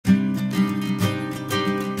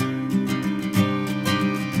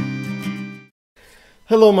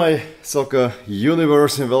Hello my soccer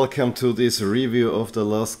universe and welcome to this review of the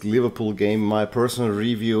LASK Liverpool game, my personal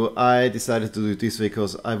review. I decided to do it this way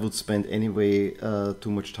because I would spend anyway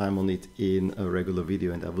too much time on it in a regular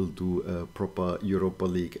video, and I will do a proper Europa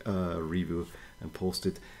League review and post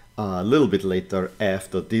it a little bit later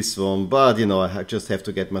after this one. But you know, I just have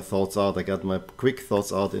to get my thoughts out. I got my quick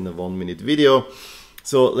thoughts out in a 1-minute video,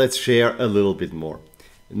 so let's share a little bit more.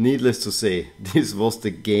 Needless to say, this was the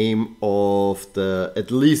game of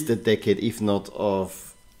at least a decade, if not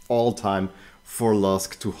of all time, for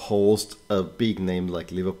LASK to host a big name like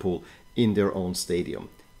Liverpool in their own stadium.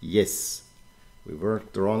 Yes, we were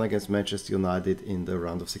drawn against Manchester United in the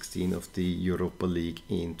round of 16 of the Europa League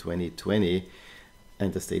in 2020,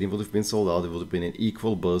 and the stadium would have been sold out. It would have been an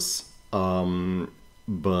equal buzz,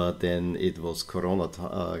 but then it was Corona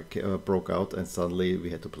broke out, and suddenly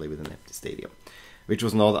we had to play with an empty stadium, which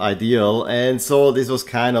was not ideal. And so this was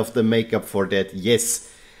kind of the makeup for that. Yes,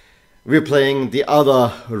 we're playing the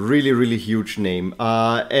other really huge name,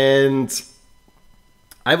 and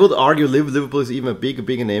I would argue Liverpool is even a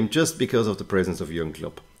bigger name just because of the presence of Jurgen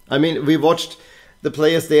Klopp. I mean, we watched the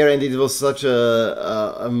players there, and it was such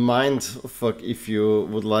a mind fuck, if you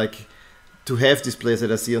would like, to have these players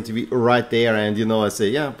that I see on TV right there. And you know, I say,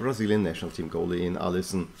 yeah, Brazilian national team goalie in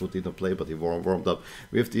Alisson, who did not play but he warmed up.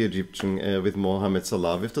 We have the Egyptian with Mohamed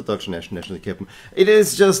Salah, with the Dutch national team captain. It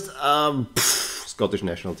is just Scottish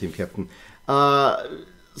national team captain.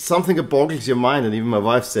 Something that boggles your mind, and even my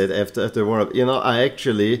wife said after warm up, you know, I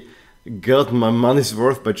actually got my money's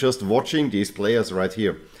worth by just watching these players right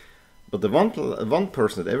here. But the one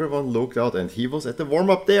person that everyone looked out, and he was at the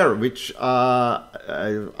warm-up there, which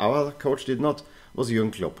our coach did not, was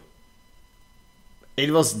Jurgen Klopp.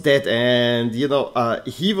 It was that, and you know,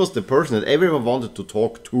 he was the person that everyone wanted to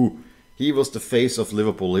talk to. He was the face of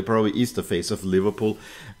Liverpool. He probably is the face of Liverpool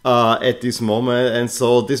at this moment, and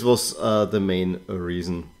so this was the main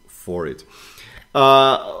reason for it.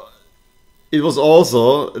 It was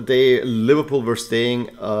also, Liverpool were staying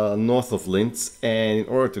north of Linz, and in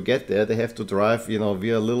order to get there, they have to drive, you know,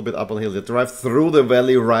 via a little bit up on the hill. They drive through the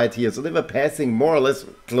valley right here, so they were passing more or less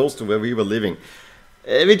close to where we were living,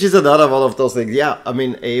 which is another one of those things. Yeah, I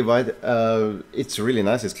mean, it's really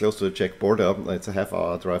nice. It's close to the Czech border. It's a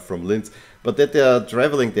half-hour drive from Linz, but that they are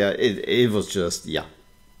traveling there, it was just, yeah,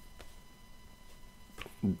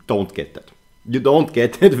 don't get that. You don't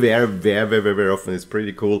get it very often. It's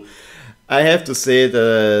pretty cool. I have to say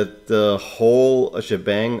that the whole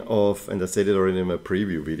shebang of, and I said it already in my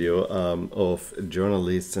preview video, of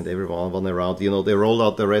journalists and everyone around, you know, they rolled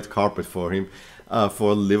out the red carpet for him,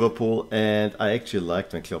 for Liverpool, and I actually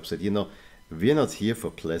liked when Klopp said, you know, we're not here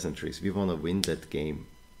for pleasantries, we want to win that game.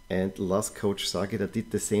 And last coach Sageda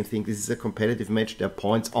did the same thing. This is a competitive match, there are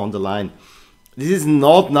points on the line. This is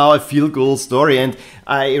not now a feel-good story, and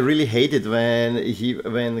I really hated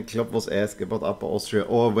when Klopp was asked about Upper Austria,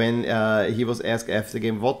 or when he was asked after the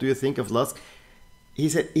game, what do you think of LASK? He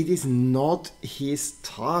said it is not his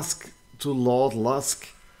task to laud LASK.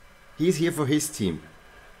 He's here for his team.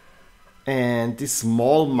 And this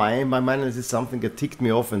small-mindedness is something that ticked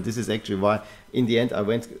me off, and this is actually why in the end I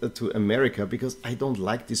went to America, because I don't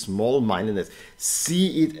like this small-mindedness.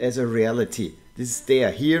 See it as a reality. They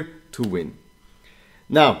are here to win.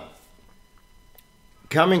 Now,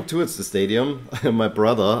 coming towards the stadium, my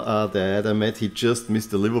brother, that I met, he just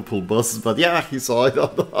missed the Liverpool bus, but yeah, he saw it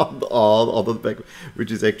on the back,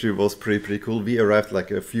 which is actually was pretty cool. We arrived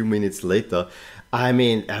like a few minutes later. I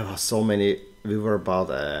mean, there were so many. We were about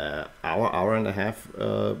an hour and a half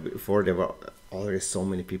before. There were already so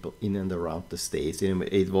many people in and around the stadium.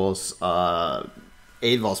 It was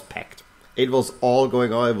packed. It was all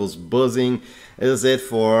going on. It was buzzing. As I said,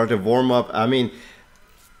 for the warm up, I mean,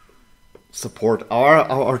 support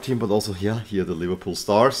our team, but also here the Liverpool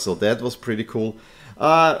Stars, so that was pretty cool.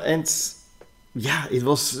 And yeah, it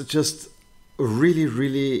was just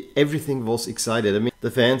really everything was excited. I mean,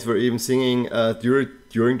 the fans were even singing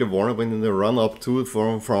during the warm-up and in the run-up to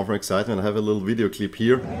from excitement. I have a little video clip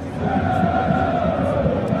here.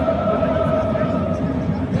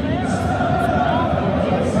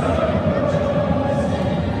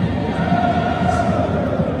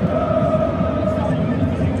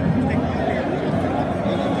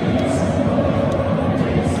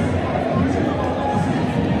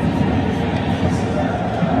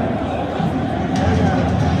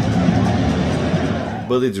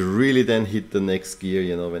 but it really then hit the next gear,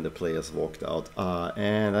 you know, when the players walked out.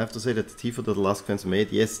 And I have to say that the tifo that the LASK fans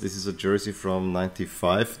made, yes, this is a jersey from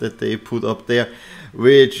 '95 that they put up there,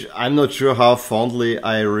 which I'm not sure how fondly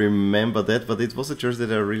I remember that, but it was a jersey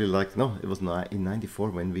that I really liked. No, it was in '94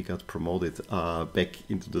 when we got promoted back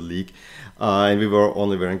into the league, and we were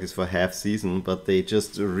only wearing this for half season, but they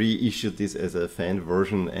just reissued this as a fan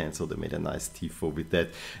version, and so they made a nice tifo with that,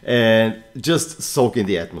 and just soak in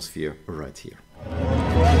the atmosphere right here.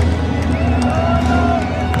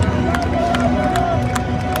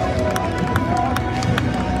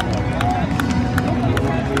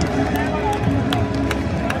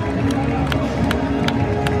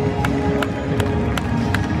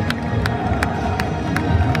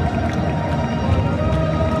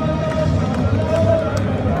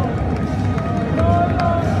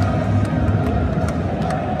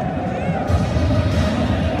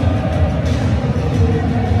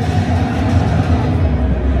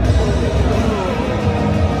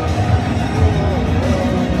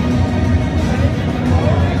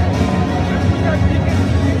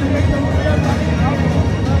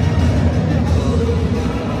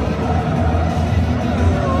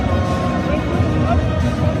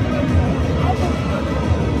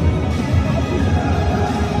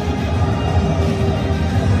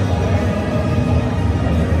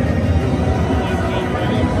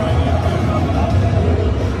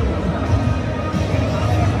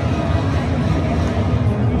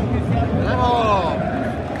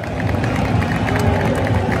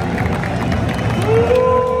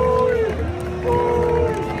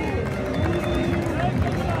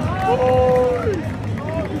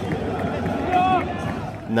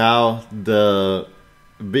 Now, the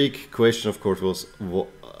big question, of course, was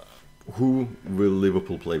who will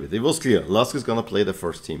Liverpool play with? It was clear, LASK is going to play the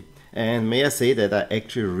first team. And may I say that I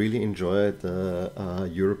actually really enjoyed the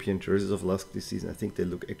European jerseys of LASK this season. I think they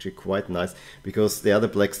look actually quite nice because they are the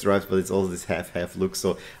black stripes, but it's also this half-half look.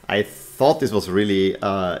 So I thought this was really,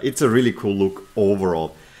 it's a really cool look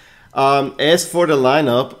overall. As for the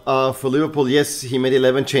lineup, for Liverpool, yes, he made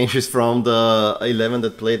 11 changes from the 11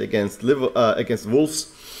 that played against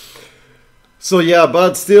Wolves. So yeah,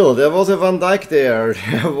 but still, there was a Van Dijk there,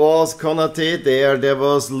 there was Konate there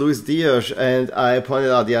was Luis Diaz, and I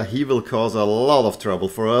pointed out, yeah, he will cause a lot of trouble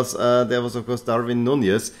for us. There was, of course, Darwin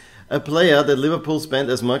Núñez, a player that Liverpool spent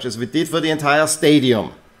as much as we did for the entire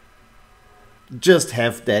stadium. Just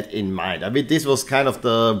have that in mind. I mean, this was kind of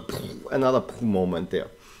another moment there.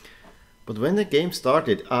 But when the game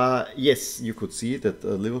started, yes, you could see that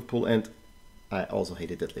Liverpool, and I also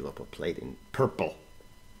hated that Liverpool played in purple.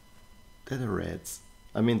 They're the Reds.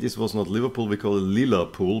 I mean, this was not Liverpool, we call it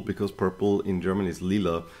Liverpool, because purple in German is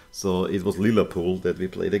lila, so it was Liverpool that we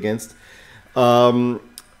played against.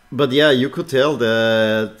 But yeah, you could tell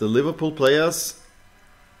that the Liverpool players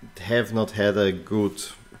have not had a good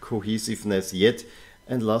cohesiveness yet,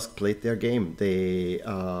 and LASK played their game. They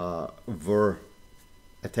were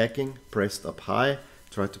attacking, pressed up high,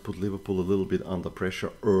 tried to put Liverpool a little bit under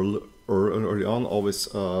pressure early on, always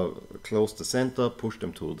close the center, push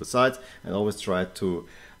them to the sides, and always try to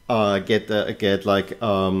get like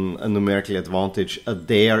a numerical advantage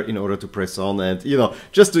there in order to press on. And you know,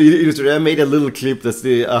 just to illustrate, I made a little clip that's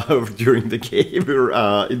during the game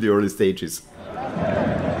in the early stages.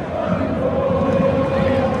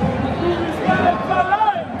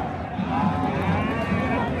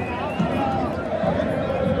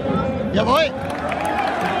 Jawohl!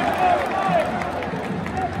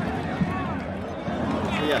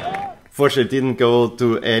 Fortunately, it didn't go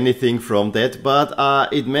to anything from that, but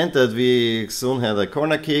it meant that we soon had a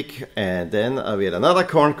corner kick, and then we had another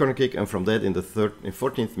corner kick, and from that, in the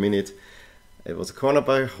 14th minute, it was a corner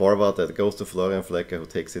by Horvath that goes to Florian Flecker, who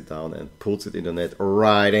takes it down and puts it in the net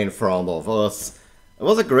right in front of us. It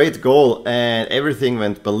was a great goal, and everything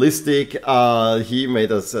went ballistic. He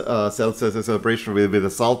made a celebration with a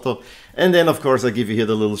salto. And then, of course, I give you here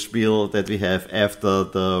the little spiel that we have after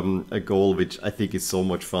a goal, which I think is so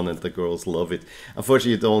much fun, and the girls love it.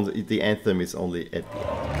 Unfortunately, the anthem is only at the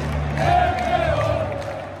end.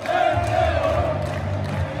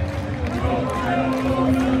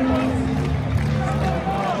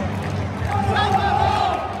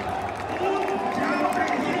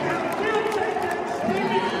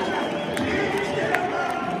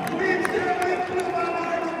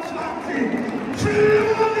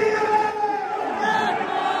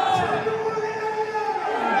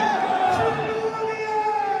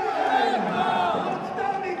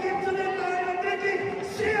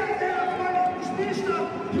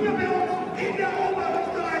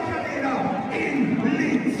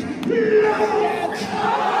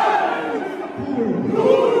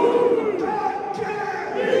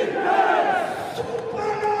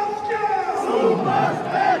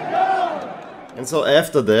 And so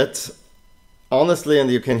after that, honestly, and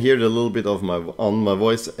you can hear it a little bit of my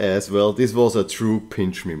voice as well, this was a true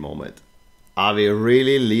pinch me moment. Are we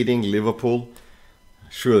really leading Liverpool?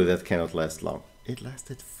 Surely that cannot last long. It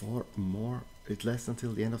lasted it lasted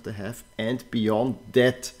until the end of the half and beyond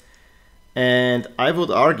that. And I would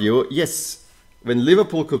argue, yes, when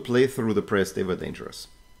Liverpool could play through the press, they were dangerous.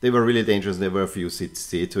 They were really dangerous. There were a few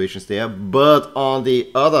situations there. But on the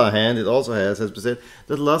other hand, it also has we said,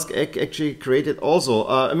 that LASK actually created also,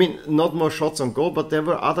 I mean, not more shots on goal, but there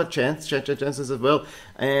were other chances as well.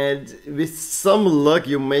 And with some luck,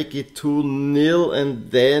 you make it 2-0 and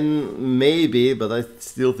then maybe, but I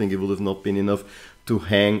still think it would have not been enough to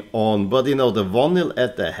hang on. But, you know, the 1-0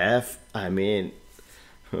 at the half, I mean,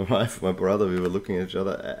 my brother, we were looking at each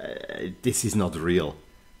other. This is not real.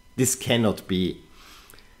 This cannot be.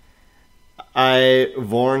 I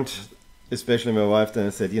warned, especially my wife, then I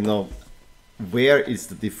said, you know, where is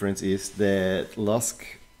the difference is that LASK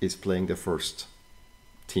is playing the first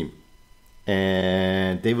team.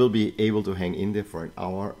 And they will be able to hang in there for an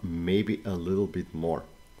hour, maybe a little bit more.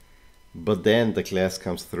 But then the class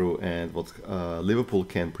comes through, and what Liverpool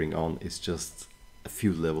can bring on is just a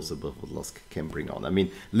few levels above what LASK can bring on. I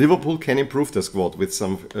mean, Liverpool can improve the squad with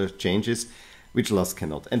some changes, which LASK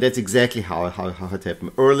cannot. And that's exactly how it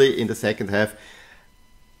happened. Early in the second half,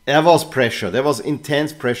 there was pressure. There was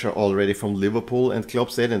intense pressure already from Liverpool, and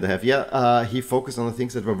Klopp said in the half, he focused on the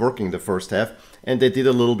things that were working in the first half, and they did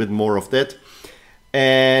a little bit more of that.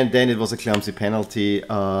 And then it was a clumsy penalty,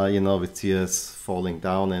 with Diaz falling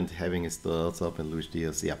down and having his thirds up, and Luis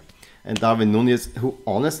Diaz, and Darwin Núñez, who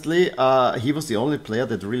honestly, he was the only player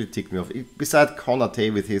that really ticked me off, besides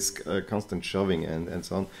Konate with his constant shoving and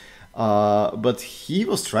so on. But he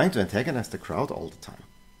was trying to antagonize the crowd all the time.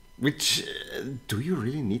 Which, do you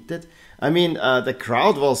really need that? I mean, the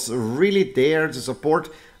crowd was really there to support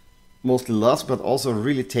mostly LASK, but also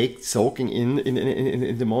really soaking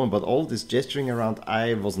in the moment. But all this gesturing around,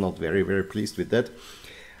 I was not very, very pleased with that.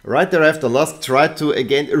 Right thereafter, LASK tried to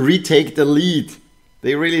again retake the lead.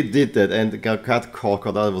 They really did that, and got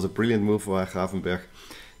caught out. It was a brilliant move for Grafenberg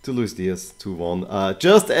to Luis Diaz, 2-1.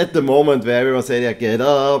 Just at the moment where everyone said, yeah, get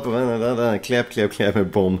up, clap,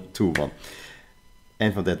 and boom, 2-1.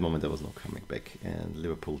 And from that moment, there was no coming back. And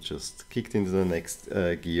Liverpool just kicked into the next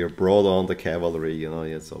gear, brought on the cavalry, yet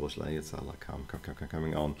Soboslai, yet Salah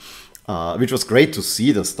coming on. Which was great to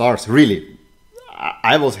see the stars, really.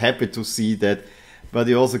 I was happy to see that. But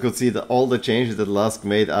you also could see that all the changes that LASK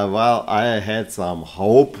made, while I had some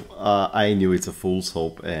hope, I knew it's a fool's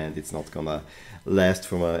hope and it's not gonna last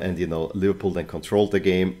Liverpool then controlled the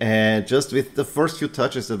game. And just with the first few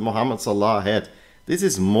touches that Mohamed Salah had, this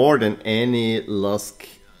is more than any LASK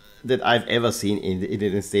that I've ever seen in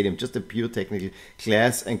the stadium. Just a pure technical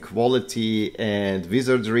class and quality and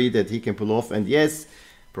wizardry that he can pull off. And yes,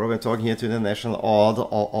 probably I'm talking here to the national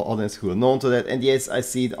audience who are known to that. And yes, I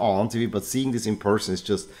see it on TV, but seeing this in person is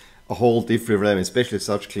just a whole different level, especially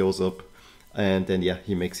such close up. And then,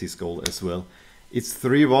 he makes his goal as well. It's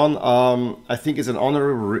 3-1. I think it's an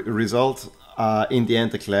honorary result. In the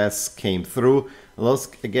end, the class came through.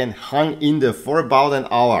 LASK again hung in there for about an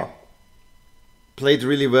hour. Played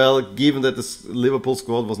really well, given that the Liverpool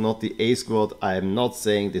squad was not the A squad. I am not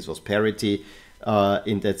saying this was parity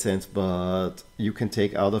in that sense, but you can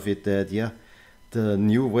take out of it that, the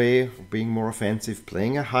new way of being more offensive,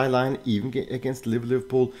 playing a high line, even against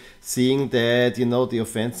Liverpool, seeing that, the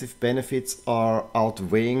offensive benefits are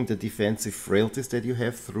outweighing the defensive frailties that you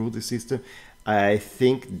have through the system. I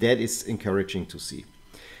think that is encouraging to see.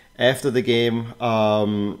 After the game,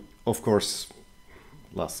 of course,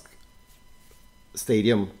 LASK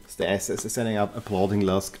Stadium standing up, applauding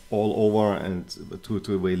LASK all over, and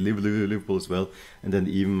to away Liverpool as well. And then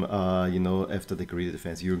even, after the greedy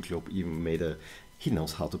defense, Jurgen Klopp even he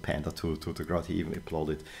knows how to pander to the crowd. He even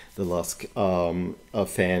applauded the LASK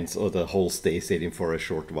fans or the whole stadium for a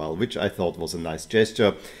short while, which I thought was a nice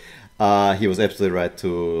gesture. He was absolutely right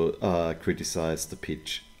to criticize the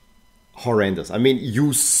pitch. Horrendous. I mean,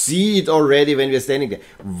 you see it already when we're standing there.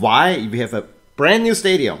 Why we have a brand new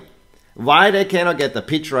stadium? Why they cannot get the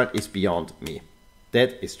pitch right is beyond me.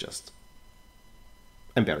 That is just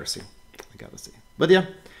embarrassing, I gotta say. But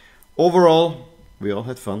overall, we all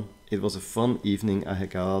had fun. It was a fun evening, I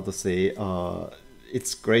gotta say.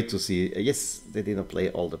 It's great to see. Yes, they didn't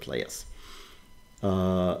play all the players.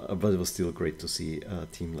 But it was still great to see a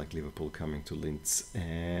team like Liverpool coming to Linz.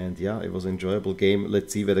 And it was an enjoyable game.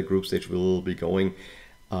 Let's see where the group stage will be going.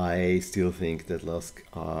 I still think that LASK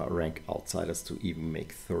rank outsiders to even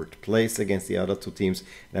make third place against the other two teams.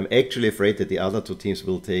 And I'm actually afraid that the other two teams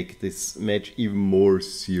will take this match even more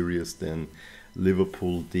serious than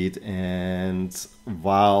Liverpool did. And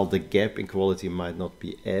while the gap in quality might not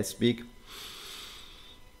be as big,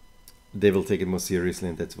 they will take it more seriously,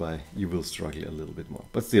 and that's why you will struggle a little bit more.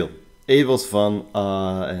 But still, it was fun,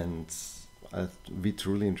 and we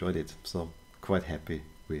truly enjoyed it. So quite happy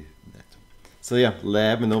with that. So yeah,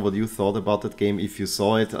 let me know what you thought about that game. If you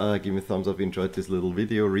saw it, give me a thumbs up, enjoyed this little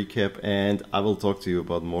video recap, and I will talk to you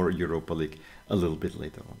about more Europa League a little bit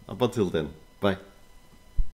later on. But till then, bye.